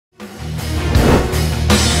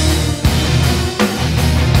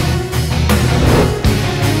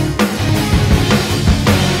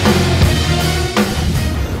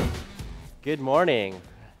Good morning.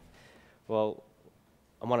 Well,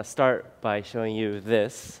 I want to start by showing you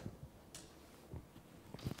this.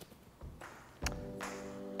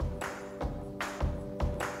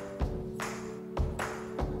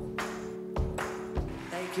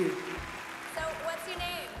 Thank you. So, what's your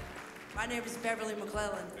name? My name is Beverly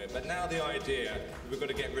McClellan. But now the idea, we've got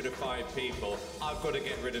to get rid of 5 people. I've got to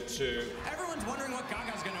get rid of 2. Everyone's wondering what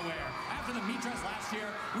Gaga's gonna wear. After the meat dress last year,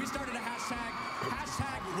 we started a hashtag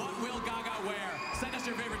what will Gaga wear? Send us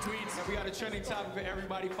your favorite tweets. We got a trending topic for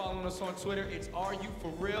everybody following us on Twitter. It's Are You For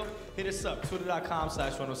Real? Hit us up,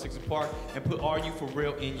 twitter.com/106apart, and put Are You For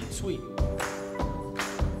Real in your tweet.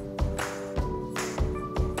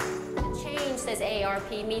 Says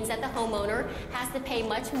AARP means that the homeowner has to pay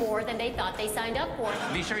much more than they thought they signed up for.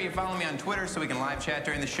 Be sure you follow me on Twitter so we can live chat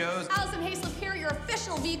during the shows. Allison Hayslip here, your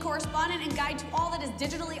official V correspondent and guide to all that is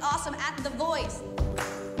digitally awesome at The Voice.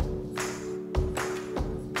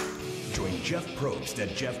 Join Jeff Probst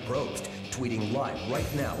at Jeff Probst, tweeting live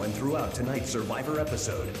right now and throughout tonight's Survivor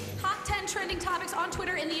episode. Top 10 trending topics on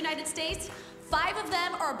Twitter in the United States. 5 of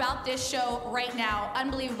them are about this show right now.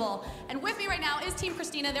 Unbelievable. And with me right now is Team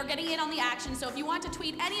Christina. They're getting in on the action, so if you want to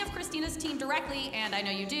tweet any of Christina's team directly, and I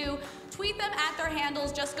know you do, tweet them at their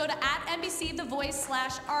handles. Just go to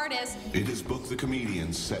 @NBCTheVoice/artist. In his book, The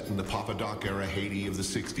Comedians, set in the Papa Doc era Haiti of the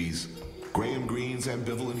 60s, Graham Greene's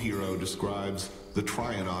ambivalent hero describes the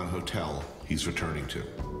Trianon Hotel he's returning to.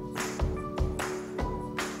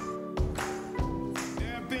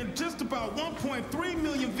 Just about 1.3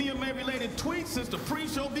 million VMA-related tweets since the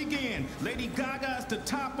pre-show began. Lady Gaga is the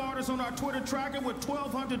top artist on our Twitter tracker with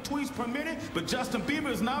 1,200 tweets per minute, but Justin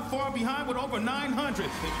Bieber is not far behind with over 900.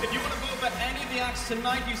 If you want to vote for any of the acts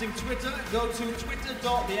tonight using Twitter, go to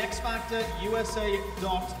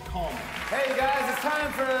twitter.thexfactorusa.com. Hey guys, it's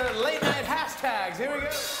time for late night hashtags. Here we go.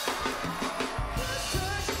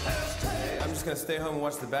 I'm just gonna stay home and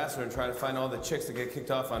watch The Bachelor and try to find all the chicks that get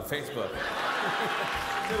kicked off on Facebook.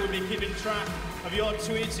 We'll be keeping track of your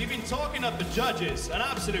tweets. You've been talking up the judges, an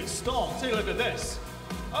absolute storm. Take a look at this.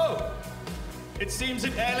 Oh, it seems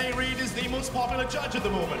that L.A. Reid is the most popular judge at the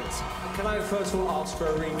moment. Can I first of all ask for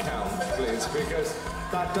a recount, please? Because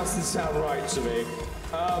that doesn't sound right to me.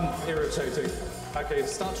 Irritating. Okay,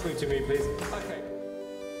 start tweeting me, please. Okay.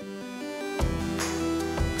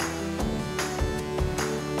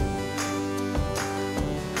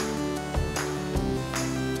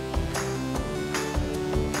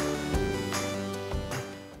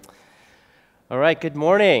 All right, good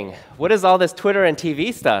morning. What is all this Twitter and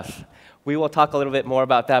TV stuff? We will talk a little bit more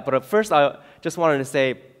about that, but first I just wanted to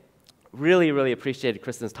say, really appreciated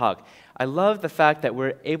Kristen's talk. I love the fact that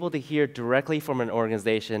we're able to hear directly from an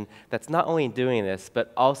organization that's not only doing this,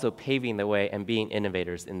 but also paving the way and being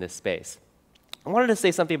innovators in this space. I wanted to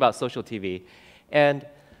say something about social TV, and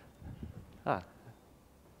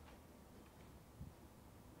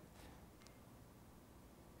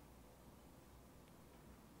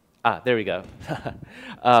there we go.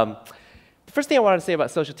 The first thing I wanted to say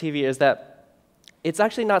about social TV is that it's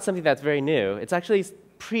actually not something that's very new. It actually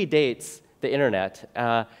predates the internet,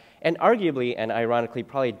 and arguably and ironically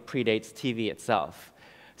probably predates TV itself.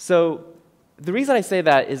 So the reason I say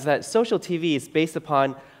that is that social TV is based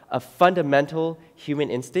upon a fundamental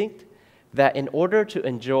human instinct that in order to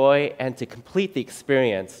enjoy and to complete the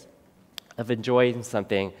experience of enjoying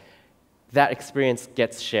something, that experience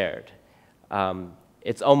gets shared.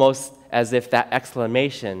 It's almost as if that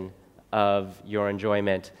exclamation of your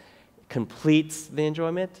enjoyment completes the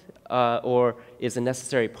enjoyment or is a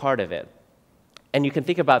necessary part of it. And you can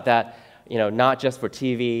think about that, not just for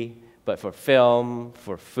TV, but for film,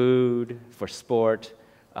 for food, for sport,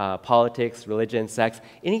 politics, religion, sex,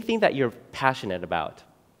 anything that you're passionate about.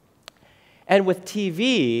 And with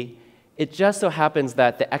TV, it just so happens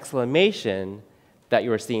that the exclamation that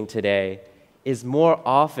you are seeing today is more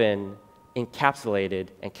often encapsulated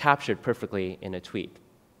and captured perfectly in a tweet.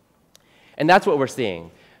 And that's what we're seeing.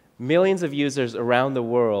 Millions of users around the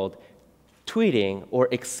world tweeting or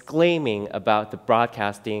exclaiming about the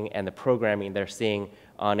broadcasting and the programming they're seeing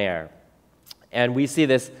on air. And we see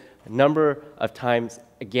this a number of times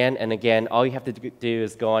again and again. All you have to do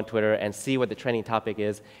is go on Twitter and see what the trending topic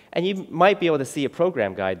is, and you might be able to see a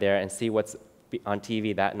program guide there and see what's on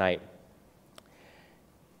TV that night.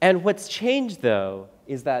 And what's changed, though,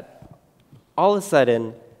 is that all of a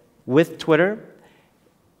sudden, with Twitter,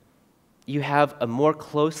 you have a more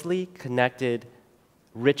closely connected,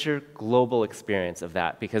 richer global experience of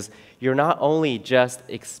that, because you're not only just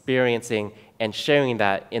experiencing and sharing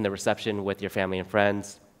that in the reception with your family and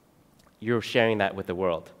friends, you're sharing that with the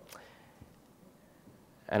world.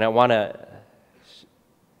 And I want to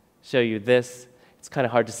show you this It's kind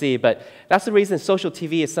of hard to see, but that's the reason social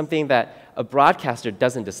TV is something that a broadcaster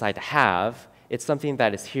doesn't decide to have. It's something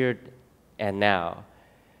that is here and now,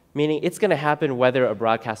 meaning it's going to happen whether a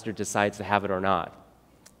broadcaster decides to have it or not.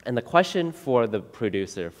 And the question for the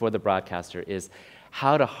producer, for the broadcaster, is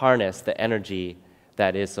how to harness the energy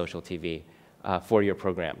that is social TV for your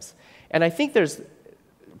programs. And I think there's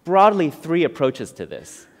broadly 3 approaches to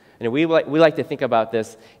this. And we like to think about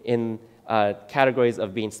this in categories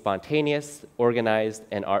of being spontaneous, organized,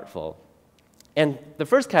 and artful. And the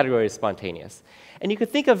first category is spontaneous. And you could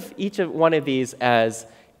think of each one of these as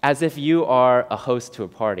if you are a host to a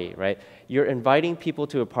party, right? You're inviting people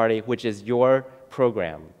to a party which is your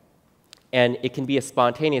program. And it can be a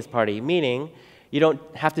spontaneous party, meaning you don't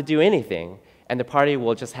have to do anything, and the party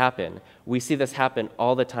will just happen. We see this happen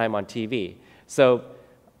all the time on TV. So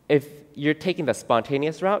if you're taking the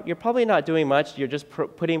spontaneous route, you're probably not doing much. You're just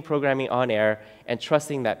putting programming on air and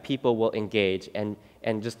trusting that people will engage and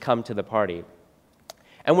just come to the party.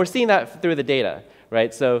 And we're seeing that through the data,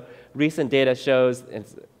 right? So recent data shows, and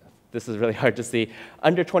this is really hard to see,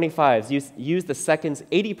 under 25s use the seconds.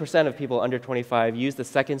 80% of people under 25 use the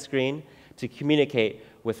second screen to communicate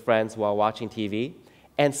with friends while watching TV.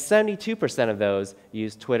 And 72% of those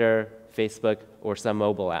use Twitter, Facebook, or some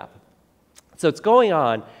mobile app. So it's going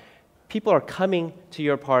on. People are coming to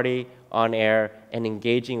your party on air and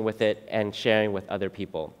engaging with it and sharing with other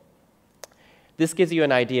people. This gives you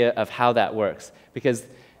an idea of how that works, because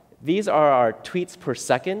these are our tweets per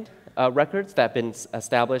second records that have been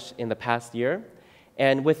established in the past year.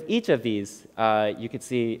 And with each of these, you could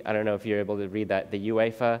see, I don't know if you're able to read that, the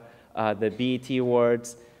UEFA, the BET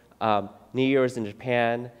Awards, New Year's in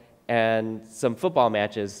Japan, and some football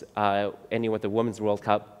matches ending with the Women's World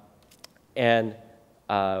Cup, and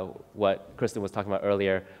what Kristen was talking about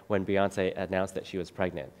earlier when Beyonce announced that she was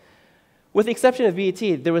pregnant. With the exception of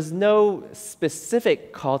BET, there was no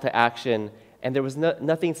specific call to action, and there was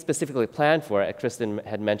nothing specifically planned for it. As Kristen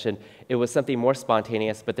had mentioned, it was something more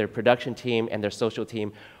spontaneous, but their production team and their social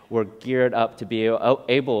team were geared up to be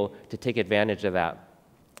able to take advantage of that.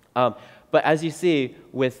 But as you see,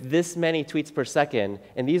 with this many tweets per second,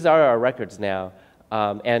 and these are our records now,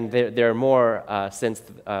 and there are more since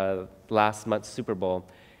last month's Super Bowl,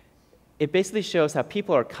 it basically shows how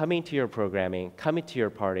people are coming to your programming, coming to your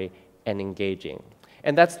party, and engaging.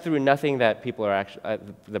 And that's through nothing that people are actually,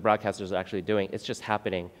 the broadcasters are actually doing. It's just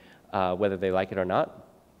happening, whether they like it or not.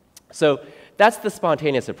 So that's the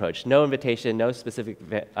spontaneous approach. No invitation, no specific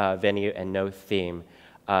venue, and no theme.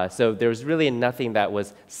 So there's really nothing that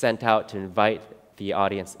was sent out to invite the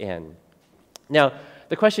audience in. Now,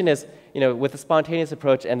 the question is, with the spontaneous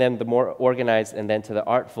approach and then the more organized and then to the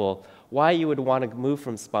artful, why you would want to move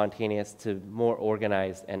from spontaneous to more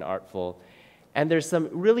organized and artful. And there's some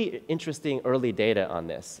really interesting early data on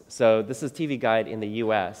this. So this is TV Guide in the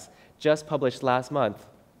US, just published last month,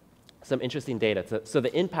 some interesting data. So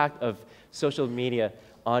the impact of social media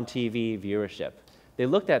on TV viewership. They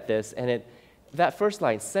looked at this, and that first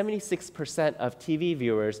line, 76% of TV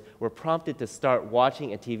viewers were prompted to start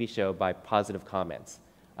watching a TV show by positive comments.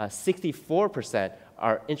 64%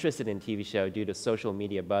 are interested in TV show due to social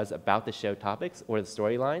media buzz about the show topics or the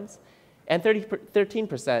storylines. And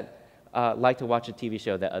 13% like to watch a TV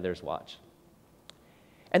show that others watch.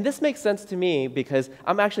 And this makes sense to me because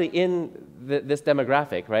I'm actually in this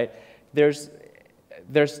demographic, right? There's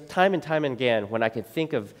time and time again when I could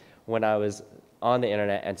think of when I was on the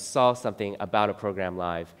internet and saw something about a program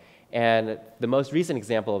live. And the most recent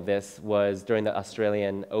example of this was during the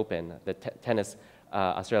Australian Open, the tennis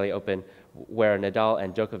Australia Open, where Nadal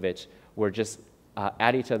and Djokovic were just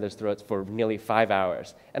at each other's throats for nearly 5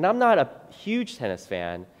 hours. And I'm not a huge tennis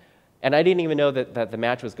fan, and I didn't even know that the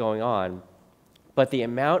match was going on, but the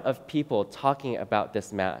amount of people talking about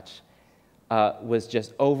this match was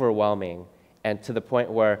just overwhelming, and to the point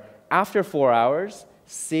where after 4 hours,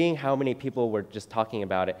 seeing how many people were just talking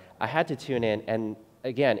about it, I had to tune in, and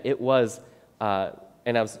again, it was,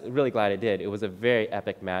 and I was really glad I did, it was a very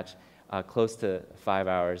epic match, close to 5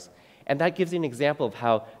 hours. And that gives you an example of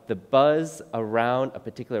how the buzz around a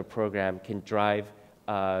particular program can drive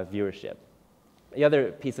viewership. The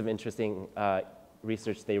other piece of interesting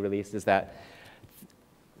research they released is that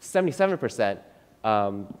 77%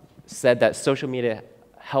 said that social media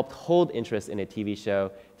helped hold interest in a TV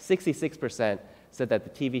show. 66% said that the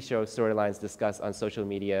TV show storylines discussed on social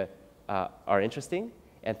media are interesting.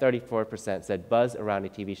 And 34% said buzz around a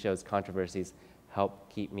TV show's controversies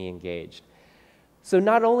help keep me engaged. So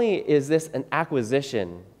not only is this an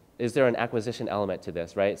acquisition, is there an acquisition element to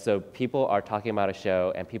this, right? So people are talking about a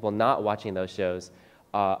show, and people not watching those shows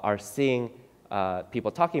are seeing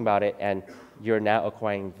people talking about it, and you're now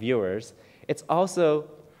acquiring viewers. it's also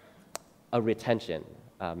a retention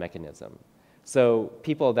mechanism. So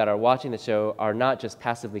people that are watching the show are not just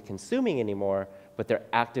passively consuming anymore, but they're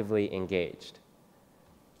actively engaged.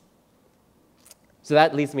 So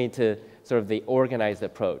that leads me to sort of the organized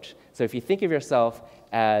approach. So if you think of yourself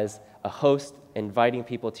as a host inviting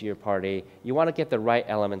people to your party, you want to get the right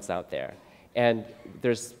elements out there. And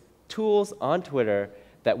there's tools on Twitter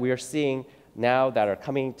that we are seeing now that are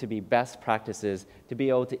coming to be best practices to be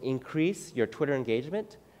able to increase your Twitter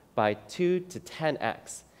engagement by 2 to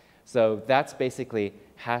 10x. So that's basically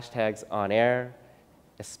hashtags on air,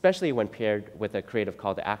 especially when paired with a creative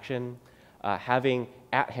call to action, having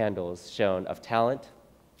 @handles shown of talent,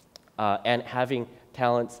 and having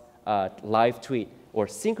talents live tweet or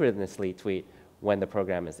synchronously tweet when the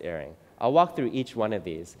program is airing. I'll walk through each one of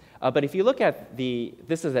these. But if you look at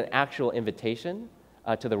this is an actual invitation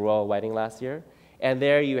to the royal wedding last year. And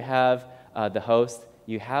there you have the host,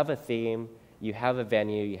 you have a theme, you have a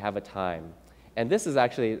venue, you have a time. And this is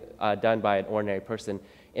actually done by an ordinary person.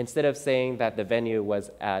 Instead of saying that the venue was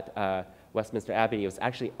at Westminster Abbey, it was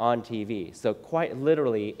actually on TV. So quite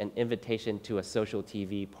literally an invitation to a social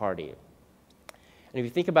TV party. And if you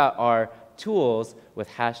think about our tools with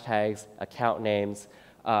hashtags, account names,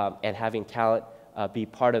 and having talent be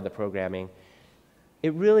part of the programming,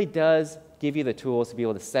 it really does give you the tools to be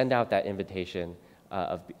able to send out that invitation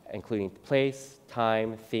of including place,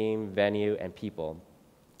 time, theme, venue, and people.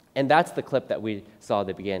 And that's the clip that we saw at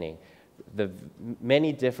the beginning. The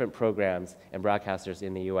many different programs and broadcasters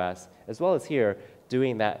in the US, as well as here,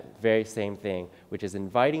 doing that very same thing, which is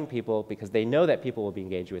inviting people because they know that people will be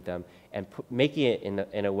engaged with them and making it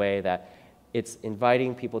in a way that it's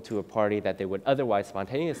inviting people to a party that they would otherwise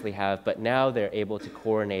spontaneously have, but now they're able to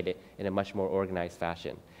coordinate it in a much more organized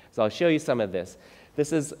fashion. So I'll show you some of this.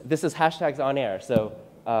 This is hashtags on air. So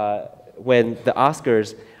when the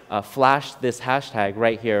Oscars flashed this hashtag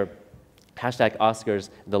right here, hashtag Oscars,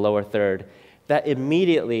 the lower third, that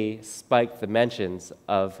immediately spiked the mentions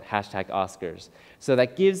of hashtag Oscars. So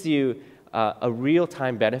that gives you a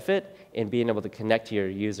real-time benefit in being able to connect to your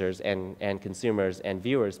users and consumers and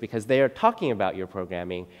viewers because they are talking about your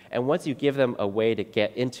programming. And once you give them a way to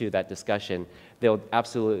get into that discussion, they'll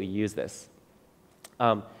absolutely use this.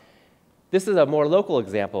 This is a more local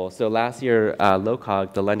example. So last year,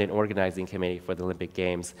 LOCOG, the London Organizing Committee for the Olympic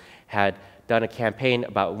Games, had done a campaign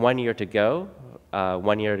about 1 year to go,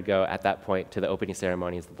 at that point to the opening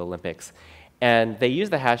ceremonies of the Olympics. And they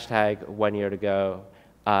used the hashtag 1 year to go.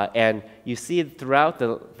 And you see throughout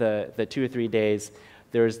the 2 or 3 days,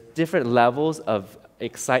 there's different levels of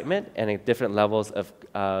excitement and different levels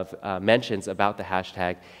of mentions about the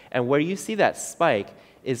hashtag. And where you see that spike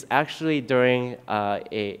is actually during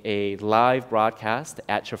a live broadcast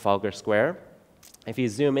at Trafalgar Square. If you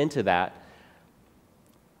zoom into that,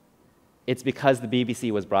 it's because the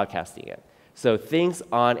BBC was broadcasting it. So things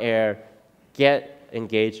on air get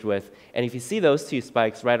engaged with. And if you see those two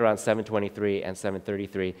spikes right around 7:23 and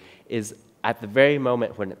 7:33 is at the very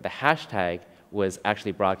moment when the hashtag was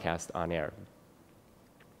actually broadcast on air.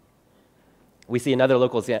 We see another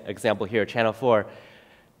local example here. Channel 4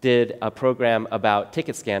 did a program about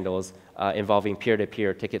ticket scandals involving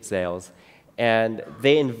peer-to-peer ticket sales. And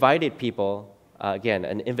they invited people, again,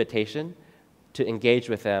 an invitation to engage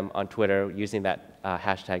with them on Twitter using that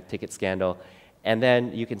hashtag ticket scandal. And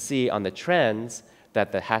then you can see on the trends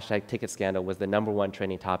that the hashtag ticket scandal was the #1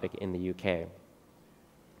 trending topic in the UK.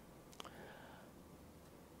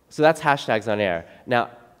 So that's hashtags on air. Now,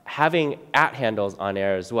 having @handles on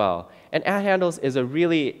air as well. And @handles is a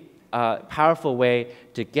really powerful way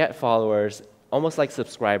to get followers, almost like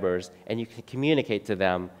subscribers, and you can communicate to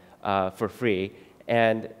them for free.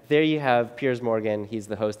 And there you have Piers Morgan, he's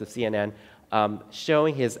the host of CNN,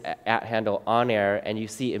 showing his @handle on air, and you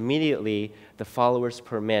see immediately the followers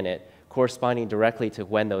per minute corresponding directly to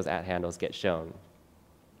when those @handles get shown.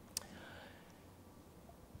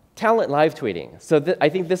 Talent live tweeting. So I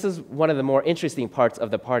think this is one of the more interesting parts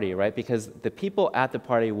of the party, right? Because the people at the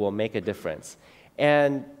party will make a difference.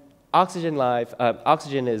 And Oxygen Live,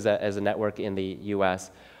 Oxygen is a network in the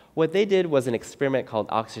US. What they did was an experiment called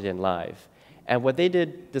Oxygen Live. And what they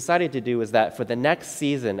decided to do was that for the next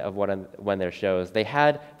season of one of their shows, they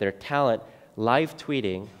had their talent live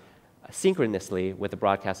tweeting synchronously with the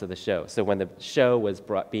broadcast of the show. So when the show was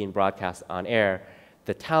being broadcast on air,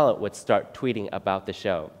 the talent would start tweeting about the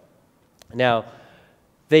show. Now,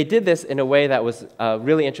 they did this in a way that was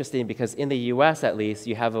really interesting because in the US, at least,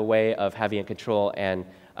 you have a way of having a control and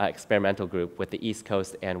experimental group with the East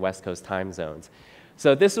Coast and West Coast time zones.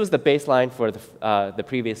 So this was the baseline for the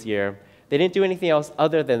previous year. They didn't do anything else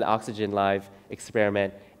other than the Oxygen Live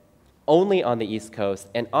experiment. only on the East Coast.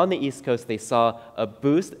 And on the East Coast, they saw a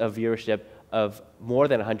boost of viewership of more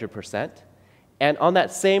than 100%. And on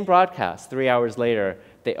that same broadcast, 3 hours later,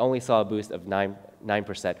 they only saw a boost of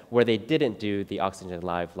 9%, where they didn't do the Oxygen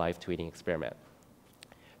live tweeting experiment.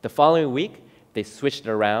 The following week, they switched it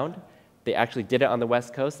around. They actually did it on the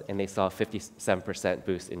West Coast, and they saw a 57%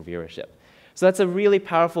 boost in viewership. So that's a really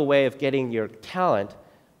powerful way of getting your talent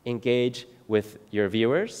engaged with your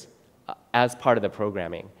viewers as part of the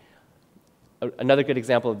programming. Another good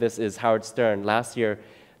example of this is Howard Stern. Last year,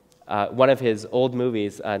 one of his old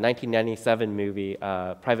movies, 1997 movie,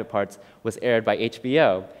 Private Parts, was aired by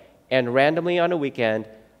HBO. And randomly on a weekend,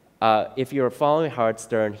 if you were following Howard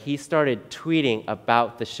Stern, he started tweeting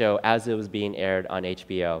about the show as it was being aired on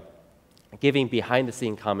HBO, giving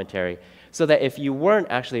behind-the-scene commentary, so that if you weren't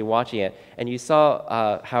actually watching it and you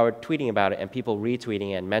saw Howard tweeting about it and people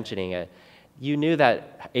retweeting it and mentioning it, you knew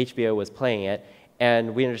that HBO was playing it.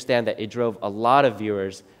 And we understand that it drove a lot of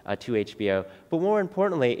viewers to HBO. But more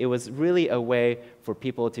importantly, it was really a way for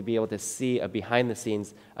people to be able to see a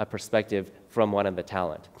behind-the-scenes perspective from one of the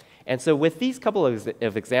talent. And so with these couple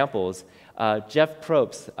of examples, Jeff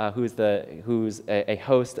Probst, who's a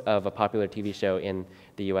host of a popular TV show in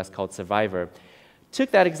the US called Survivor,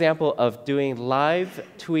 took that example of doing live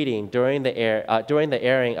tweeting during the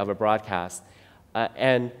airing of a broadcast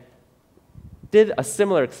and did a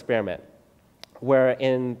similar experiment, where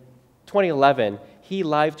in 2011, he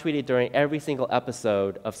live tweeted during every single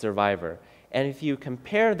episode of Survivor. And if you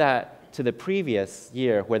compare that to the previous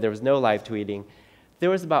year, where there was no live tweeting, there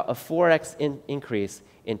was about a 4x increase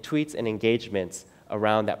in tweets and engagements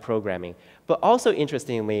around that programming. But also,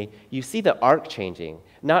 interestingly, you see the arc changing.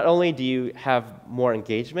 Not only do you have more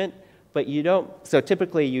engagement, but you don't. So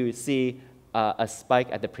typically, you see a spike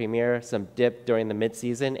at the premiere, some dip during the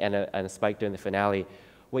mid-season, and a spike during the finale.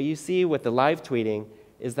 What you see with the live tweeting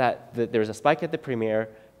is that there's a spike at the premiere,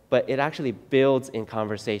 but it actually builds in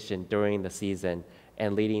conversation during the season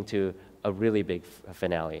and leading to a really big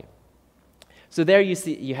finale. So there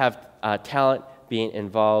you have talent being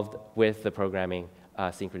involved with the programming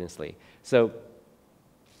synchronously. So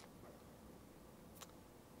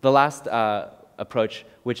the last approach,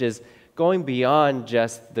 which is going beyond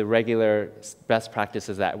just the regular best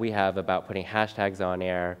practices that we have about putting hashtags on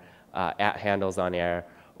air, @handles on air,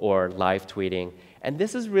 or live tweeting. And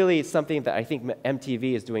this is really something that I think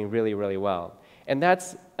MTV is doing really, really well. And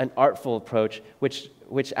that's an artful approach which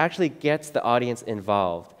actually gets the audience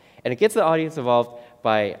involved. And it gets the audience involved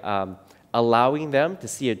by allowing them to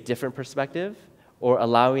see a different perspective or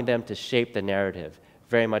allowing them to shape the narrative,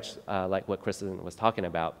 very much like what Kristen was talking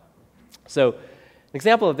about. So an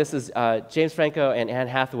example of this is James Franco and Anne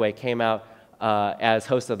Hathaway came out as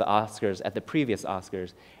hosts of the Oscars at the previous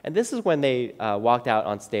Oscars. And this is when they walked out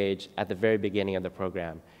on stage at the very beginning of the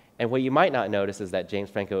program. And what you might not notice is that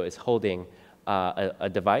James Franco is holding a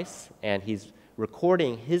device, and he's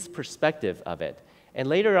recording his perspective of it. And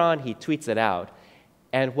later on, he tweets it out.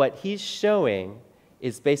 And what he's showing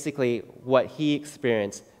is basically what he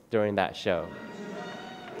experienced during that show.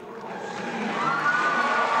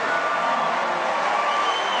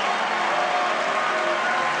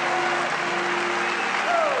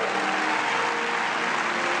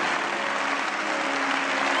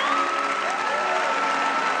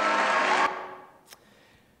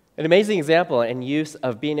 An amazing example and use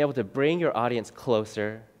of being able to bring your audience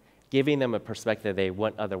closer, giving them a perspective they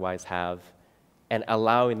wouldn't otherwise have, and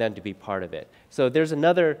allowing them to be part of it. So there's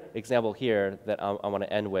another example here that I want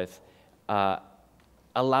to end with,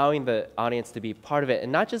 allowing the audience to be part of it,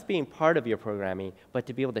 and not just being part of your programming, but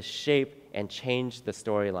to be able to shape and change the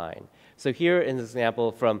storyline. So here in this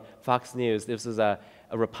example from Fox News, this was a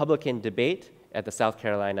Republican debate at the South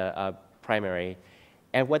Carolina primary.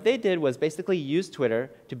 And what they did was basically use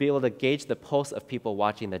Twitter to be able to gauge the pulse of people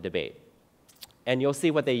watching the debate. And you'll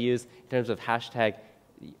see what they use in terms of hashtag,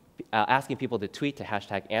 asking people to tweet to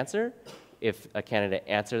hashtag answer if a candidate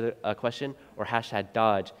answered a question, or hashtag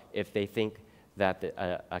dodge if they think that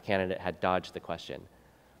a candidate had dodged the question.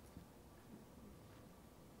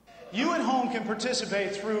 You at home can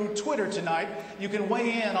participate through Twitter tonight. You can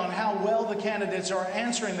weigh in on how well the candidates are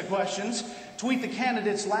answering the questions. Tweet the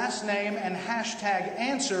candidate's last name and hashtag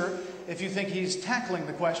answer if you think he's tackling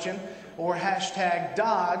the question, or hashtag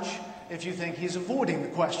dodge if you think he's avoiding the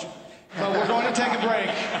question. But we're going to take a break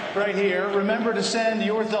right here. Remember to send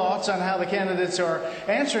your thoughts on how the candidates are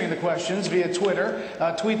answering the questions via Twitter.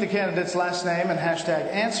 Tweet the candidate's last name and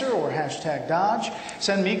hashtag answer or hashtag dodge.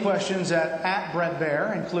 Send me questions at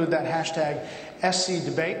 @BrettBear. Include that hashtag SC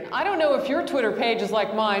debate. I don't know if your Twitter page is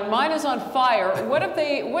like mine. Mine is on fire.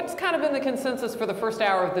 What's kind of been the consensus for the first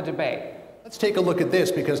hour of the debate? Let's take a look at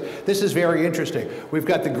this because this is very interesting. We've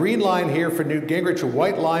got the green line here for Newt Gingrich, a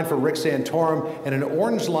white line for Rick Santorum, and an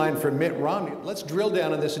orange line for Mitt Romney. Let's drill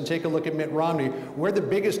down on this and take a look at Mitt Romney, where the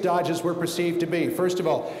biggest dodges were perceived to be. First of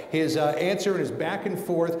all, his answer and his back and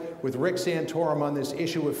forth with Rick Santorum on this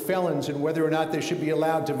issue of felons and whether or not they should be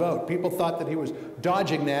allowed to vote. People thought that he was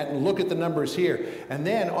dodging that, and look at the numbers here. And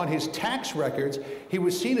then on his tax records, he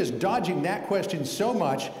was seen as dodging that question so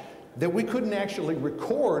much that we couldn't actually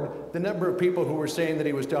record the number of people who were saying that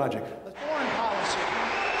he was dodging. Foreign policy.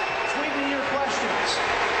 Tweet me your questions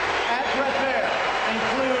at Brett Baer.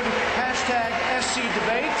 Include hashtag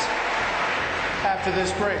 #SCDebate after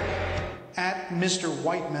this break. At Mr.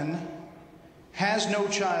 Whiteman, has No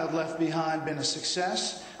Child Left Behind been a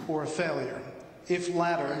success or a failure? If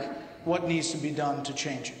latter, what needs to be done to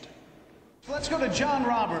change it? Let's go to John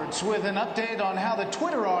Roberts with an update on how the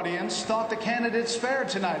Twitter audience thought the candidates fared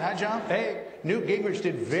tonight. Hi, John. Hey, Newt Gingrich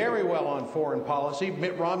did very well on foreign policy.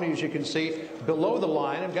 Mitt Romney, as you can see, below the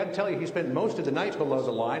line. I've got to tell you, he spent most of the night below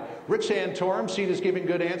the line. Rick Santorum, seen as giving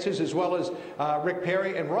good answers, as well as Rick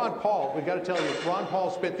Perry. And Ron Paul, we've got to tell you, Ron Paul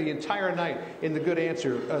spent the entire night in the good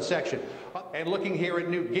answer section. And looking here at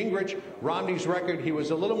Newt Gingrich, Romney's record, he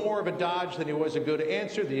was a little more of a dodge than he was a good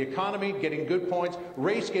answer. The economy, getting good points.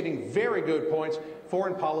 Race, getting very good points.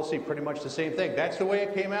 Foreign policy, pretty much the same thing. That's the way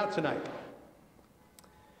it came out tonight.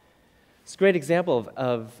 It's a great example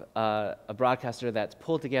of a broadcaster that's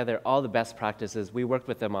pulled together all the best practices. We worked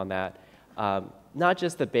with them on that. Not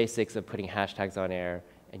just the basics of putting hashtags on air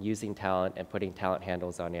and using talent and putting talent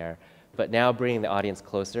handles on air, but now bringing the audience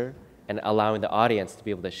closer and allowing the audience to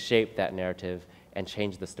be able to shape that narrative and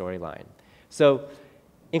change the storyline. So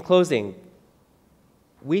in closing,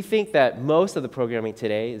 we think that most of the programming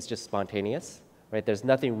today is just spontaneous, right? There's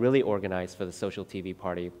nothing really organized for the social TV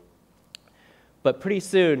party. But pretty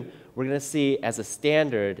soon, we're going to see, as a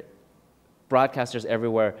standard, broadcasters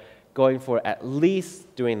everywhere going for at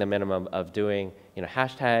least doing the minimum of doing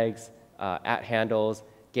hashtags, at handles,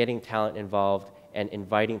 getting talent involved, and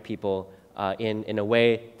inviting people in a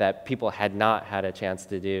way that people had not had a chance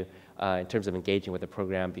to do in terms of engaging with the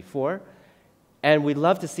program before. And we'd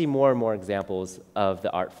love to see more and more examples of the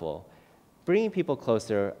artful, bringing people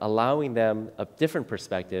closer, allowing them a different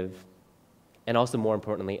perspective, and also, more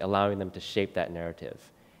importantly, allowing them to shape that narrative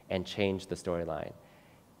and change the storyline.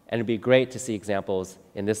 And it'd be great to see examples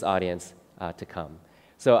in this audience to come.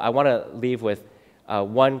 So I want to leave with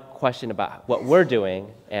one question about what we're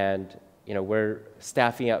doing, and we're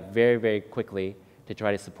staffing up very, very quickly to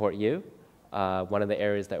try to support you. One of the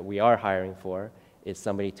areas that we are hiring for is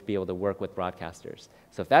somebody to be able to work with broadcasters.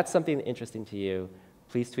 So if that's something interesting to you,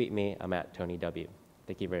 please tweet me. I'm at Tony W.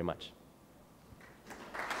 Thank you very much.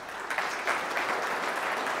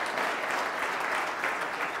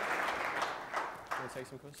 Take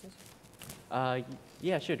some questions?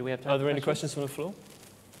 Yeah, sure. Do we have time? Are there any questions from the floor?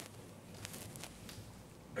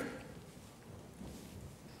 Do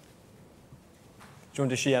you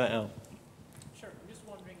want to share it out? Sure. I'm just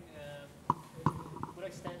wondering, to what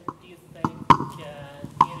extent do you think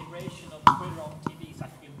the integration of Twitter on TV is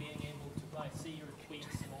actually being able to see your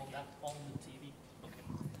tweets and all that on the TV? Okay.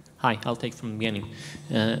 Hi, I'll take from the beginning.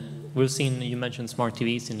 We've seen you mentioned smart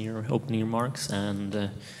TVs in your opening remarks, and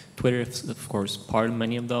Twitter is, of course, part of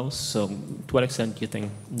many of those. So to what extent do you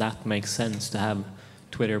think that makes sense to have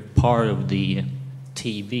Twitter part of the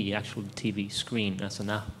TV, actual TV screen as an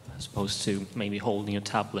app, as opposed to maybe holding a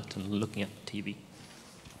tablet and looking at the TV?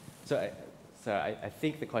 So I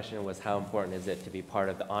think the question was, how important is it to be part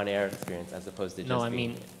of the on-air experience as opposed to just No, I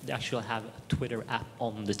mean, they actually have a Twitter app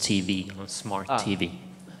on the TV, on a smart TV,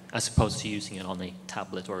 as opposed to using it on a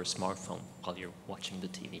tablet or a smartphone while you're watching the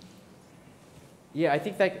TV. Yeah, I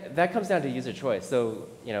think that comes down to user choice. So,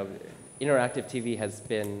 interactive TV has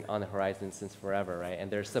been on the horizon since forever, right?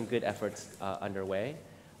 And there's some good efforts underway.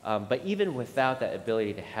 But even without that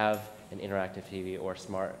ability to have an interactive TV or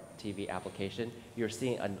smart TV application, you're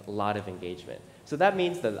seeing a lot of engagement. So that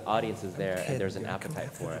means that the audience is there and there's an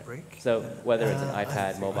appetite for it. So whether it's an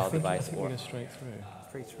iPad, mobile device, or straight through.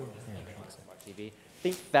 smart TV, I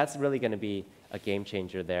think that's really going to be a game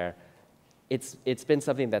changer there. It's been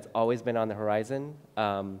something that's always been on the horizon,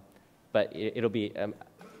 but it'll be,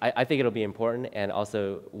 I think it'll be important and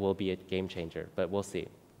also will be a game changer, but we'll see.